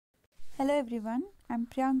Hello everyone, I'm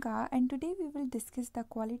Priyanka and today we will discuss the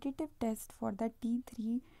qualitative test for the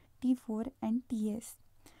T3, T4 and TS.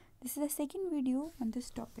 This is the second video on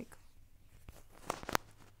this topic.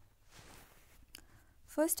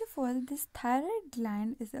 First of all, this thyroid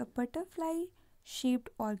gland is a butterfly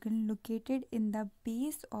shaped organ located in the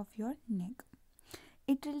base of your neck.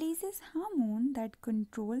 It releases hormones that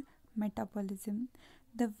control metabolism,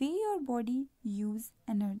 the way your body uses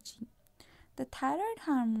energy. The thyroid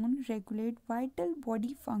hormone regulates vital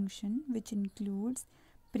body function which includes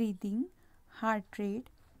breathing, heart rate,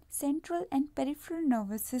 central and peripheral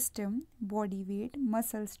nervous system, body weight,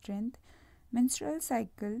 muscle strength, menstrual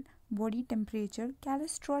cycle, body temperature,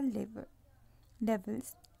 cholesterol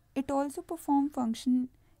levels. It also performs function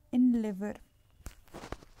in liver.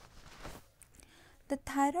 The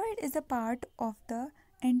thyroid is a part of the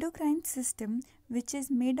endocrine system which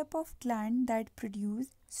is made up of glands that produce,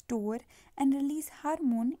 store and release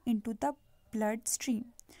hormone into the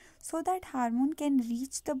bloodstream so that hormone can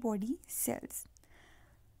reach the body cells.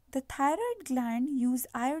 The thyroid gland use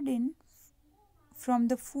iodine from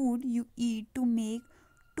the food you eat to make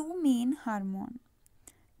two main hormones,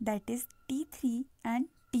 that is T3 and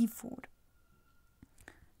T4.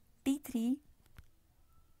 T3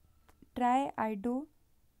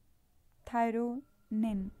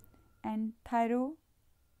 triiodothyronine and thyroxine.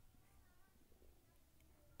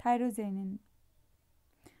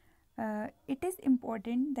 It is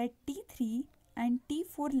important that T3 and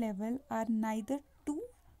T4 level are neither too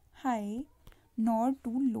high nor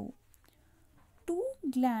too low. Two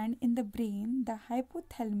glands in the brain, the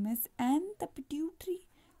hypothalamus and the pituitary,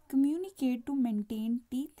 communicate to maintain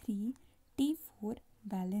T3, T4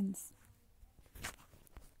 balance.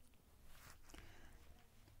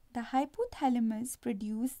 The hypothalamus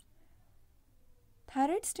produces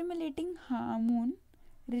thyroid stimulating hormone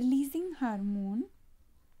releasing hormone,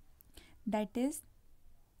 that is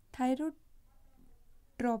thyrotropin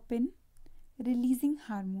releasing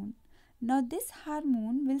hormone. Now this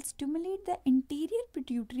hormone will stimulate the anterior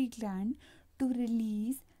pituitary gland to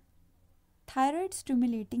release thyroid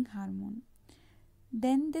stimulating hormone.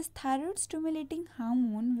 Then this thyroid stimulating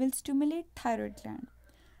hormone will stimulate thyroid gland.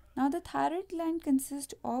 Now the thyroid gland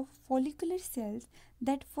consists of follicular cells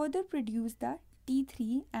that further produce the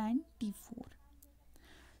T3 and T4.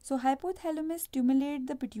 So hypothalamus stimulates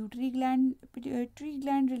the pituitary gland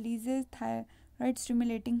releases thyroid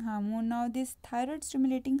stimulating hormone. Now this thyroid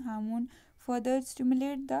stimulating hormone further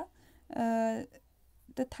stimulates the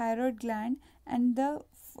thyroid gland, and the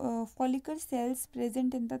follicular cells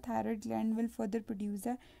present in the thyroid gland will further produce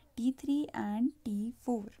the T3 and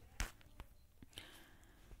T4.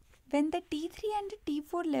 When the T3 and the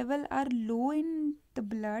T4 level are low in the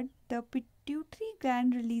blood, the pituitary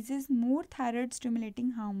gland releases more thyroid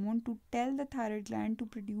stimulating hormone to tell the thyroid gland to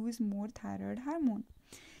produce more thyroid hormone.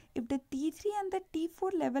 If the T3 and the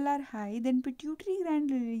T4 level are high, then pituitary gland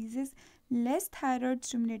releases less thyroid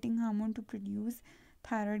stimulating hormone to produce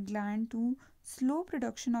thyroid gland to slow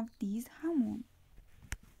production of these hormones.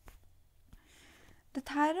 The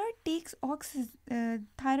thyroid takes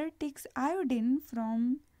iodine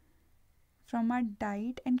from our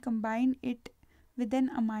diet and combine it with an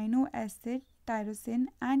amino acid tyrosine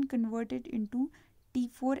and convert it into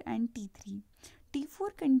T4 and T3.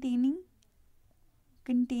 T4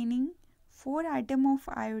 containing 4 atoms of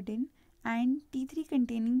iodine and T3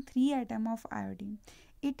 containing 3 atoms of iodine.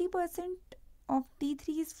 80% of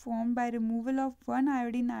T3 is formed by removal of one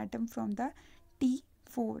iodine atom from the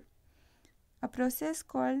T4, a process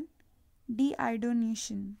called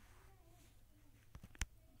deiodination.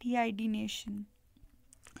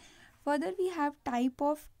 Further, we have type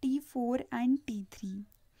of T4 and T3.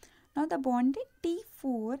 Now the bonded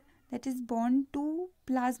T4, that is bond to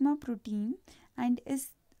plasma protein and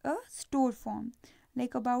is a store form,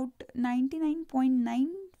 like about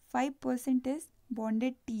 99.95% is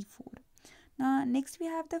bonded T4. Now next we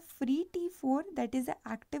have the free T4, that is the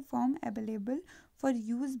active form available for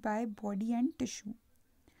use by body and tissue.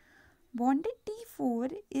 Bonded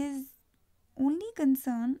T4 is only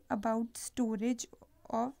concerned about storage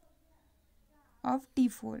of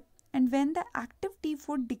T4, and when the active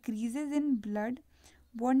T4 decreases in blood,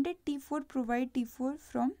 bonded T4 provide T4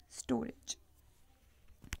 from storage.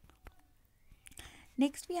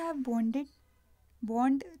 Next we have bond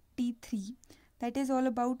T3, that is all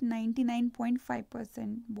about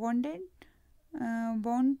 99.5% bond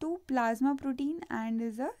to plasma protein and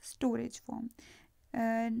is a storage form.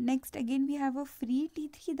 Next again we have a free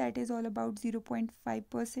T3, that is all about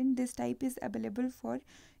 0.5%. This type is available for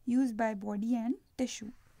use by body and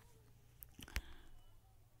tissue.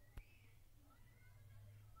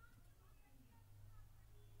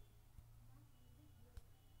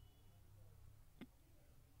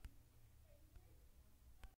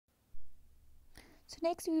 So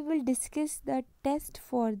next we will discuss the test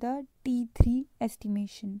for the T3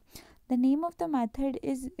 estimation. The name of the method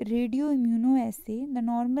is radioimmunoassay. The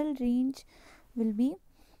normal range will be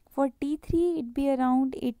for T3 it be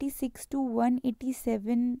around 86 to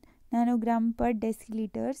 187 nanogram per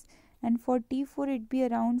deciliters, and for T4 it be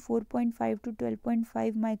around 4.5 to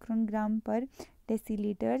 12.5 microgram per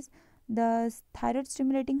deciliters. The thyroid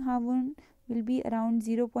stimulating hormone will be around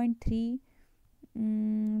 0.3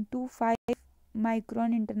 to 5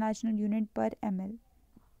 micron international unit per ml.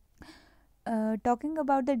 Talking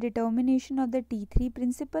about the determination of the T3,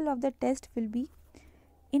 principle of the test will be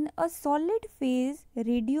in a solid phase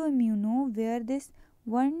radioimmuno where this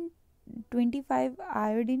 125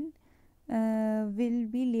 iodine will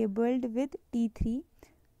be labeled with T3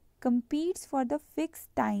 competes for the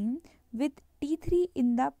fixed time with T3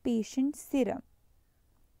 in the patient's serum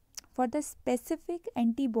for the specific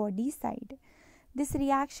antibody side. This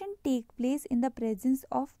reaction takes place in the presence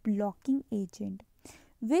of blocking agent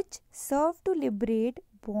which serve to liberate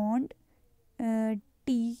bond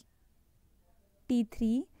T3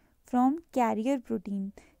 from carrier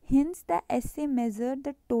protein. Hence, the assay measures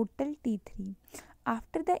the total T3.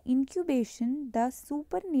 After the incubation, the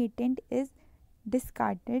supernatant is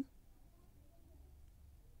discarded.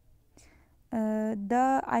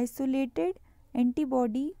 The isolated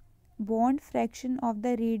antibody bond fraction of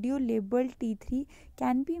the radio labeled T3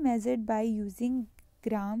 can be measured by using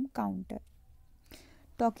gram counter.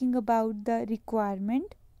 Talking about the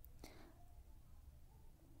requirement,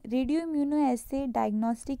 radioimmunoassay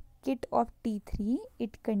diagnostic kit of T3,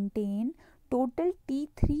 it contains total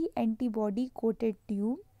T3 antibody coated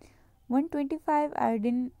tube, 125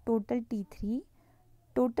 iodine total T3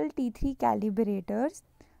 calibrators.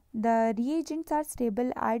 The reagents are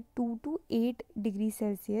stable at 2 to 8 degrees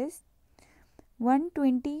Celsius.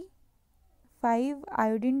 125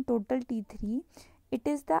 iodine total T3, it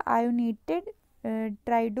is the ionated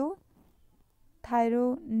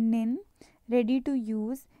tridothyronine ready to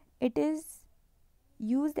use. It is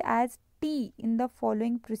used as T in the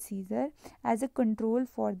following procedure as a control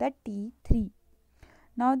for the T3.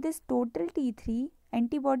 Now this total T3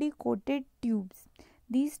 antibody coated tubes.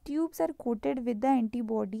 These tubes are coated with the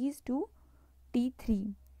antibodies to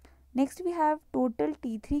T3. Next we have total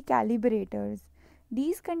T3 calibrators.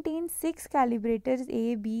 These contain 6 calibrators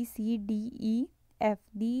A, B, C, D, E, F.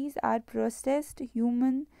 These are processed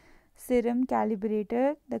human serum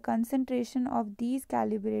calibrator. The concentration of these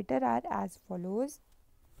calibrators are as follows.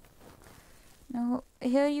 Now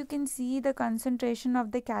here you can see the concentration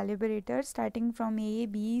of the calibrator starting from A,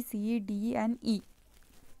 B, C, D and E.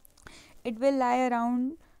 It will lie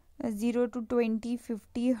around 0 to 20,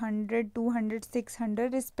 50, 100, 200,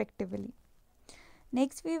 600 respectively.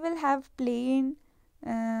 Next we will have plain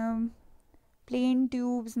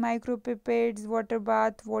tubes, micropipettes, water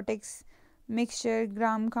bath, vortex mixture,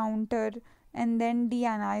 gram counter, and then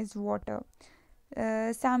deionized water.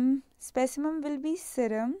 Some specimen will be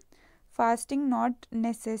serum. Fasting not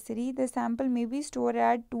necessary. The sample may be stored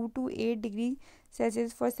at 2 to 8 degrees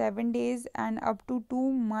Celsius for 7 days and up to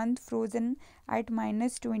 2 months frozen at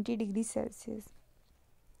minus 20 degrees Celsius.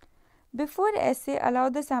 Before assay, allow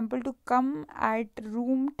the sample to come at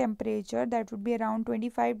room temperature, that would be around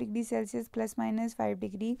 25 degrees Celsius plus minus 5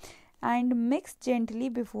 degrees, and mix gently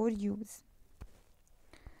before use.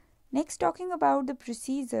 Next, talking about the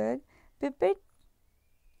procedure, pipette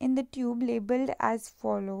in the tube labeled as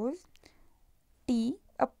follows. T,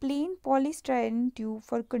 a plain polystyrene tube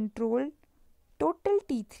for control total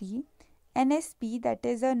T3. NSP, that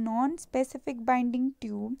is a non-specific binding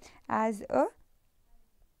tube, as a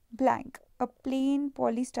blank, a plain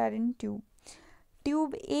polystyrene tube.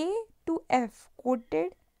 Tube A to F,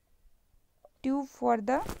 coated tube for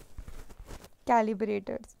the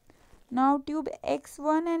calibrators. Now tube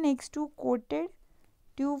X1 and X2, coated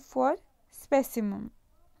tube for specimen.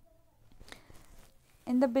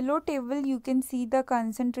 In the below table you can see the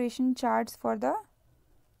concentration charts for the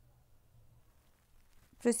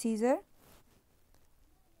procedure.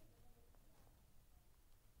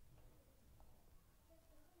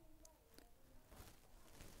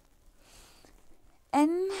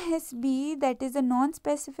 NSB, that is a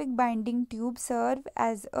non-specific binding tube, serve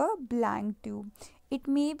as a blank tube. It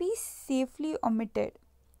may be safely omitted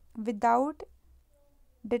without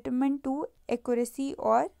detriment to accuracy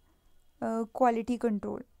or quality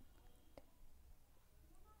control.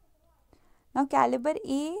 Now caliber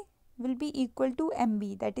A will be equal to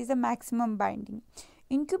MB, that is a maximum binding.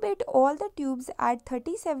 Incubate all the tubes at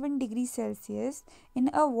 37 degrees Celsius in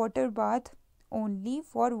a water bath only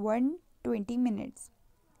for 120 minutes.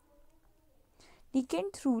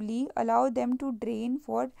 Decant thoroughly, allow them to drain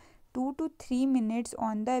for 2 to 3 minutes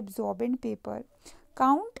on the absorbent paper.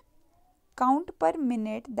 Count per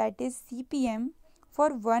minute, that is CPM,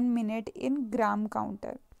 for 1 minute in gram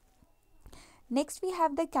counter. Next we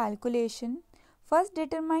have the calculation. First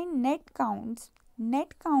determine net counts.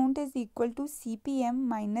 Net count is equal to CPM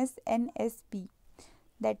minus NSP,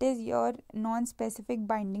 that is your non-specific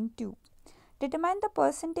binding tube. Determine the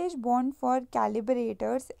percentage bond for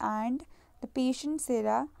calibrators and the patient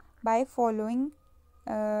sera by following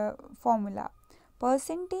formula.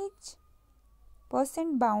 Percent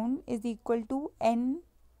bound is equal to N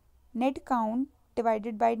net count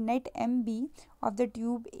divided by net MB of the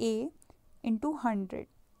tube A into 100.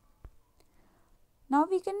 Now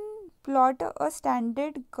we can plot a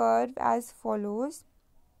standard curve as follows.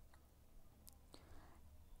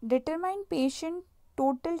 Determine patient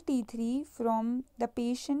total T3 from the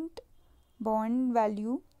patient bond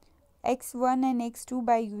value x1 and x2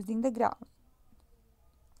 by using the graph.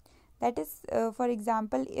 That is, for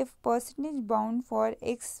example, if percentage bound for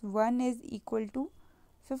x1 is equal to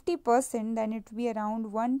 50%, then it will be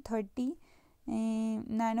around 130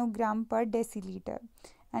 nanogram per deciliter.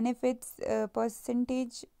 And if its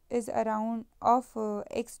percentage is around of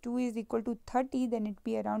x2 is equal to 30, then it will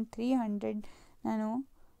be around 300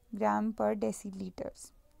 nanogram per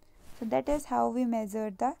deciliters. So that is how we measure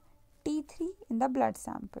the T3 in the blood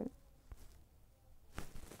sample.